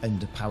bit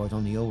underpowered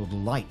on the old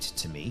light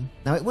to me.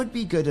 Now, it would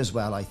be good as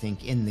well, I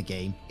think, in the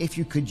game if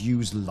you could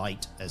use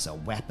light as a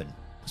weapon.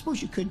 I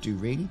suppose you could do,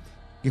 really.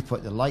 You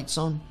put the lights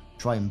on,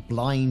 try and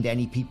blind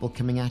any people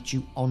coming at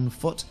you on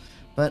foot.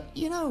 But,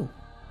 you know,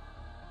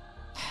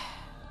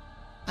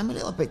 I'm a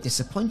little bit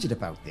disappointed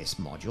about this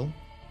module.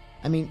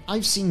 I mean,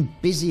 I've seen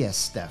busier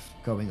stuff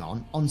going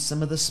on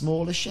some of the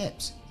smaller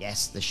ships.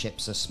 Yes, the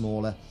ships are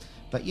smaller.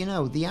 But you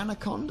know, the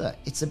Anaconda,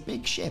 it's a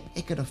big ship.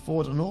 It could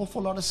afford an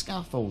awful lot of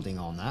scaffolding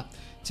on that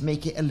to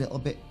make it a little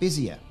bit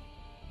busier.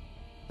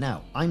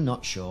 Now, I'm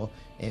not sure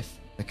if,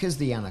 because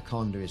the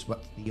Anaconda is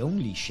the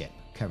only ship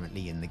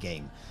currently in the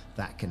game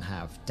that can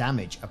have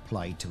damage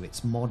applied to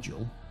its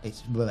module,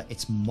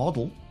 its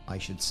model, I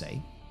should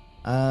say,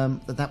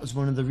 that was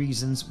one of the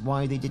reasons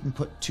why they didn't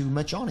put too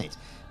much on it.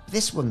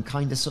 This one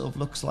kind of sort of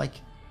looks like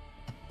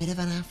a bit of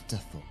an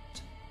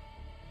afterthought.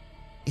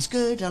 It's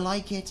good, I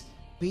like it.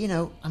 But, you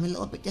know, I'm a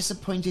little bit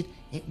disappointed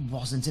it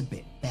wasn't a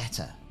bit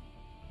better.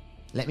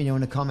 Let me know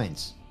in the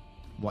comments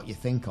what you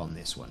think on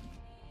this one.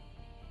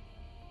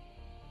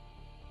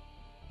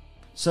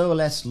 So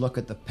let's look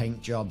at the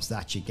paint jobs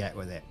that you get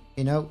with it.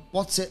 You know,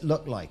 what's it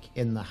look like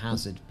in the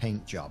Hazard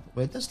paint job?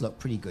 Well, it does look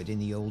pretty good in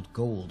the old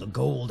gold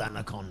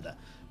Anaconda.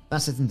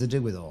 That's nothing to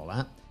do with all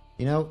that.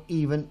 You know,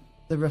 even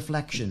the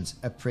reflections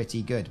are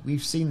pretty good.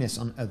 We've seen this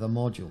on other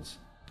models.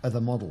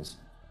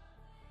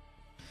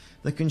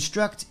 The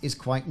construct is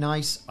quite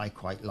nice. I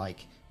quite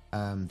like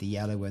the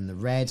yellow and the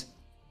red.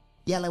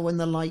 Yellow and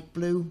the light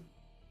blue,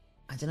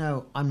 I don't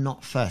know, I'm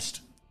not fussed.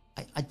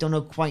 I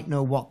don't quite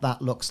know what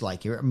that looks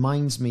like. It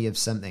reminds me of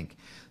something.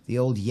 The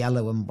old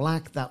yellow and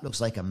black, that looks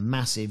like a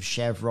massive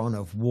chevron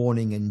of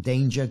warning and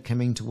danger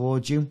coming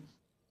towards you.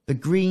 The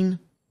green,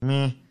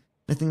 meh,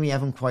 nothing we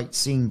haven't quite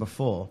seen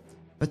before.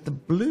 But the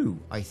blue,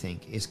 I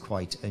think, is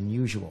quite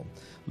unusual.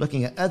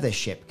 Looking at other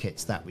ship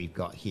kits that we've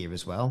got here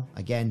as well,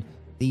 again,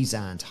 these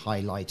aren't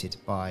highlighted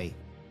by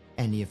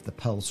any of the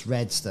pulse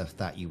red stuff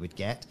that you would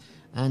get,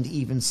 and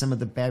even some of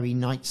the berry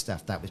night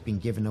stuff that was being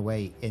given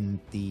away in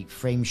the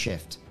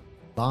Frameshift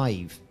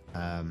live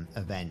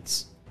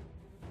events.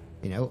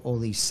 You know, all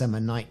these summer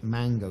night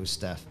mango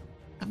stuff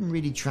haven't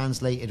really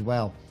translated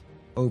well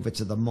over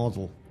to the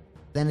model.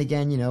 Then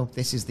again, you know,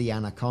 this is the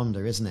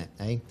Anaconda, isn't it,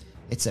 eh?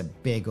 It's a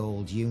big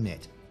old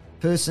unit.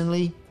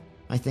 Personally,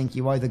 I think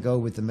you either go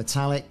with the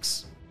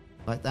metallics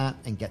like that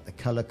and get the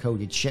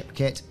color-coded ship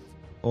kit,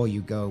 or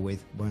you go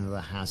with one of the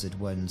Hazard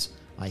ones,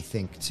 I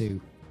think, to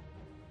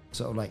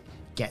sort of like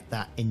get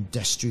that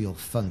industrial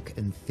funk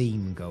and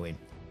theme going.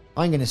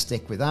 I'm going to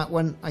stick with that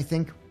one, I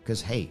think,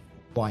 because hey,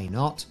 why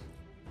not?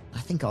 I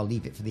think I'll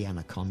leave it for the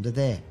Anaconda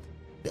there.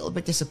 A little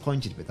bit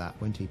disappointed with that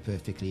one, to be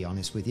perfectly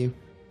honest with you.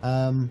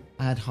 I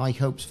had high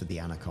hopes for the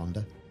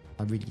Anaconda.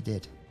 I really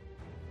did.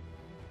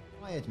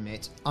 I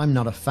admit, I'm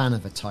not a fan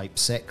of a Type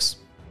 6.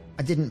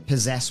 I didn't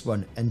possess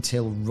one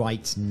until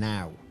right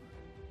now.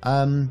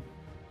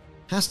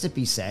 Has to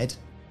be said,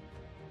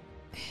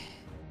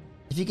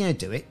 if you're going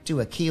to do it,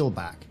 do a keel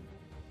back.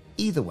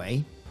 Either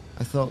way,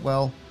 I thought,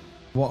 well,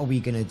 what are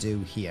we going to do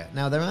here?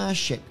 Now, there are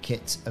ship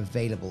kits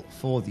available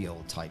for the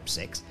old Type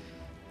 6.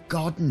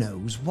 God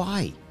knows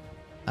why.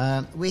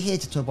 We're here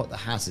to talk about the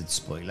Hazard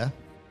spoiler.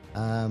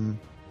 There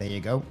you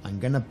go. I'm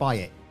going to buy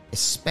it,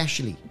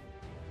 especially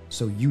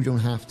so you don't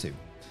have to.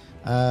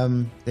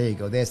 There you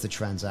go. There's the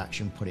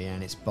transaction put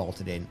in. It's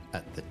bolted in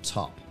at the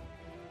top.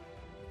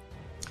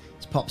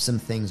 Let's pop some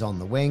things on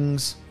the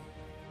wings.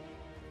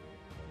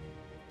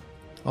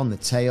 On the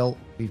tail,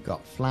 we've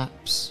got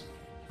flaps.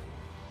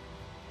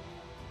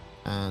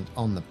 And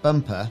on the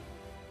bumper,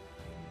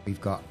 we've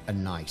got a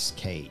nice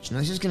cage. Now,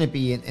 this is going to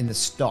be in the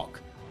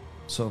stock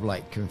sort of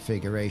like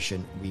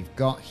configuration we've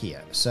got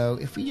here. So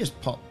if we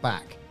just pop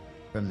back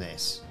from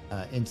this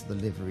into the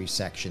livery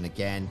section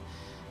again,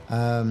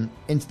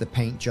 into the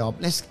paint job,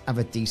 let's have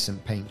a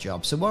decent paint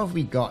job. So what have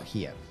we got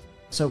here?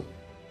 So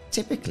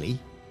typically,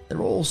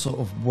 they're all sort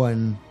of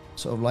one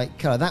sort of like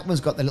color. That one's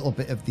got a little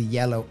bit of the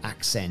yellow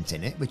accent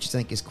in it, which I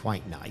think is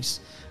quite nice.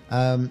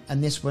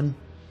 And this one,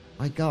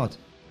 my God,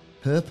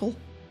 purple?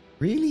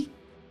 Really?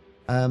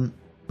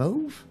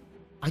 Mauve?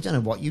 I don't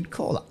know what you'd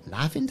call it.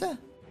 Lavender?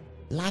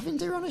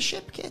 Lavender on a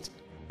ship kit?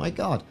 My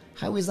God,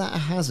 how is that a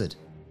Hazard?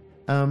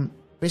 But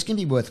it's going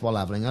to be worthwhile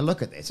having a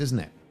look at this, isn't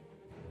it?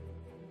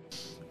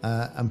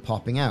 And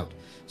popping out.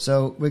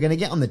 So we're going to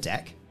get on the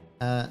deck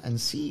and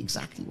see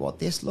exactly what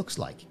this looks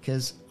like,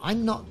 because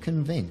I'm not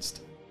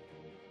convinced.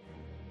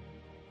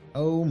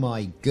 Oh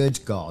my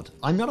good God.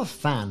 I'm not a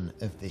fan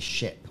of this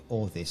ship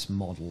or this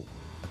model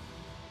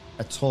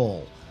at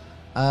all.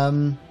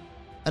 And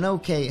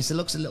okay, it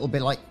looks a little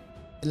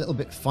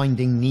bit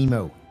Finding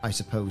Nemo, I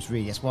suppose,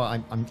 really. That's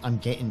what I'm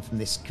getting from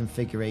this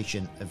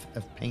configuration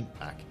of paint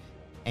pack.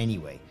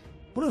 Anyway,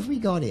 what have we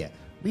got here?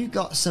 We've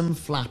got some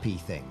flappy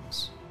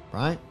things,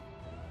 right?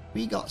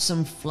 We got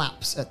some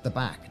flaps at the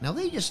back. Now,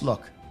 they just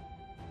look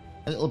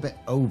a little bit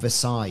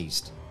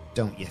oversized,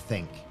 don't you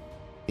think?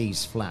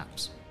 These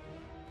flaps.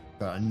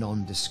 Got a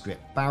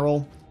nondescript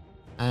barrel,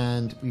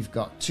 and we've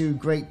got two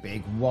great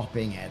big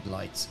whopping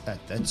headlights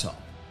at the top.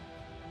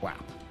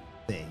 Whap.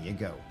 There you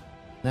go.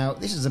 Now,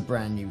 this is a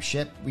brand new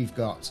ship. We've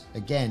got,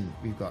 again,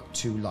 we've got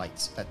 2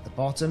 lights at the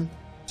bottom.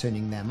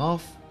 Turning them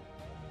off.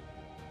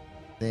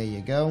 There you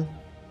go.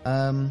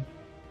 I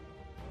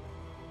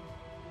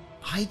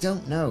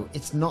don't know.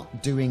 It's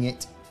not doing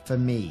it for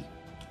me.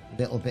 A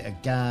little bit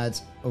of guard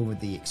over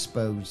the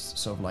exposed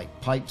sort of like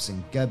pipes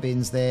and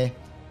gubbins there.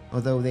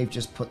 Although they've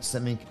just put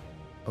something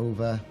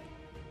over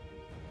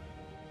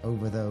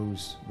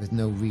those with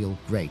no real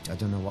grate. I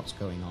don't know what's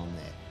going on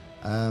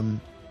there.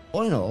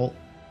 All in all,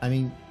 I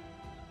mean,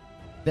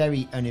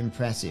 very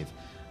unimpressive.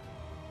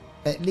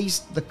 At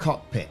least the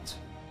cockpit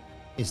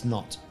is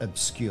not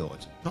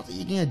obscured. Not that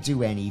you're going to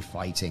do any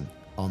fighting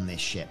on this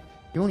ship.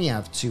 You only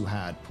have 2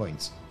 hard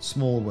points.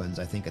 Small ones,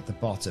 I think, at the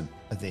bottom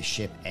of this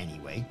ship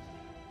anyway.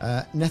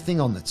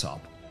 Nothing on the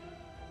top.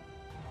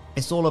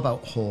 It's all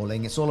about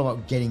hauling. It's all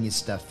about getting your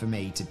stuff from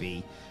A to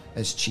B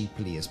as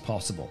cheaply as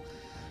possible.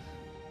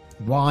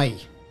 Why?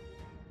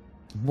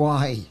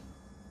 Why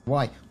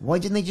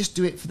didn't they just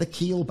do it for the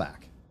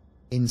keelback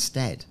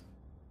instead?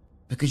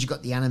 Because you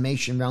got the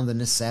animation around the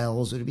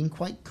nacelles. It would have been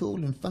quite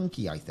cool and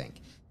funky, I think.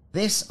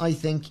 This, I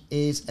think,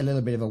 is a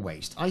little bit of a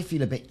waste. I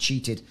feel a bit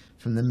cheated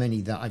from the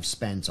money that I've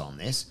spent on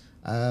this.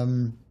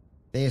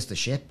 There's the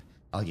ship.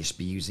 I'll just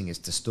be using it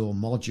to store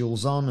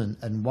modules on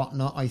and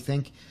whatnot, I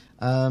think.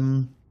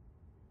 The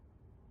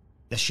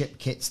ship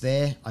kit's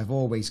there. I've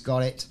always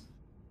got it.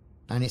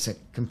 And it's a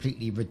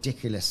completely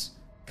ridiculous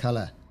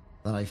colour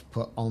that I've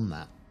put on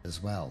that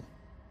as well.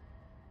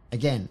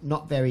 Again,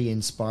 not very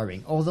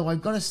inspiring. Although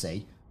I've got to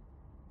say,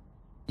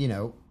 you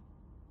know,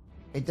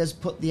 it does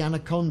put the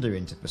Anaconda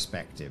into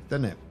perspective,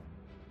 doesn't it?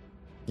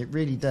 It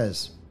really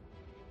does.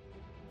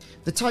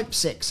 The Type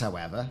 6,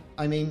 however,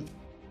 I mean,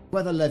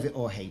 whether love it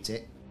or hate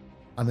it,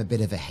 I'm a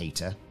bit of a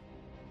hater.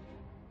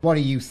 What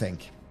do you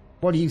think?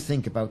 What do you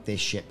think about this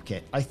ship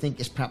kit? I think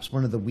it's perhaps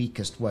one of the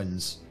weakest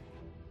ones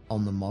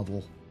on the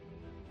model.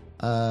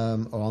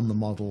 Or on the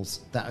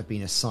models that have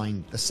been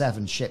assigned, the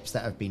 7 ships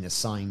that have been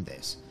assigned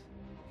this.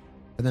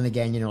 But then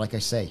again, you know, like I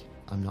say,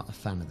 I'm not a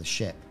fan of the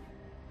ship.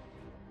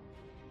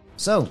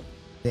 So,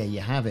 there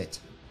you have it.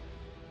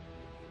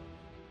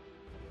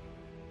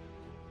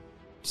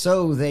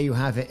 So, there you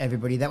have it,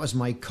 everybody. That was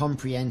my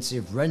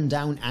comprehensive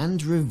rundown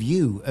and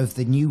review of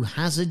the new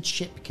Hazard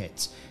ship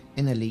kits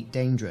in Elite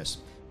Dangerous.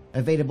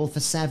 Available for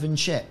 7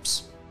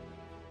 ships.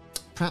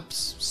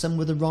 Perhaps some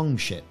were the wrong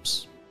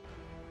ships.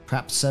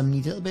 Perhaps some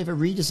need a little bit of a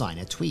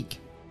redesign, a tweak.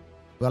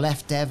 Well,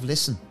 FDev,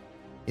 listen.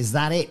 Is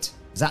that it?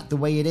 Is that the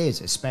way it is,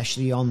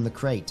 especially on the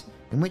Krait?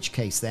 In which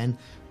case, then,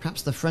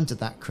 perhaps the front of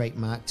that Krait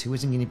Mk II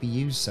isn't going to be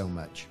used so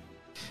much.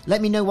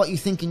 Let me know what you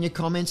think in your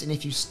comments, and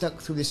if you stuck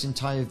through this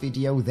entire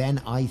video,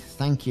 then I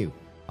thank you.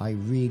 I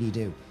really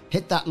do.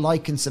 Hit that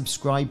like and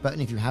subscribe button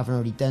if you haven't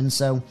already done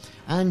so,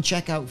 and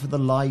check out for the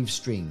live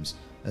streams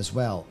as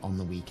well on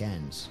the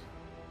weekends.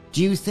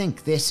 Do you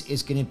think this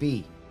is going to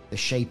be the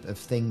shape of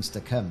things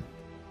to come?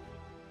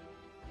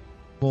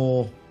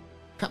 Or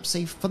perhaps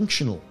say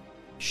functional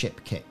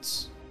ship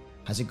kits?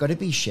 Has it got to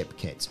be ship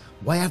kits?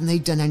 Why haven't they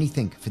done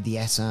anything for the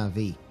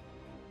SRV?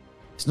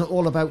 It's not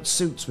all about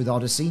suits with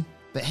Odyssey,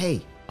 but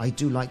hey, I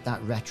do like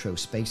that retro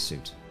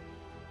spacesuit.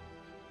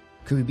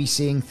 Could we be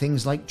seeing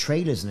things like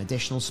trailers and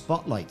additional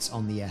spotlights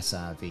on the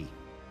SRV?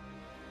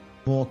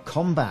 More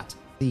combat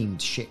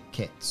themed ship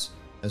kits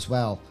as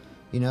well,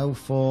 you know,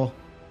 for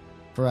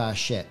our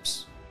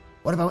ships.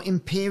 What about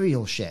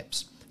Imperial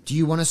ships? Do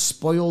you want a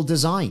spoiled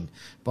design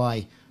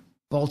by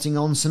bolting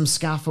on some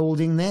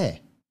scaffolding there?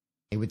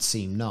 It would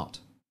seem not.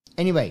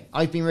 Anyway,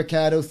 I've been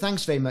Ricardo.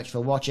 Thanks very much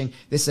for watching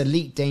this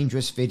Elite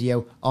Dangerous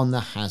video on the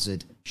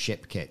Hazard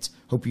ship kit.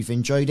 Hope you've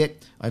enjoyed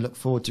it. I look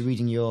forward to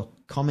reading your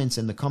comments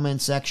in the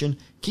comments section.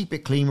 Keep it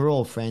clean. We're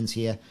all friends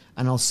here.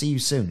 And I'll see you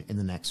soon in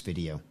the next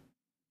video.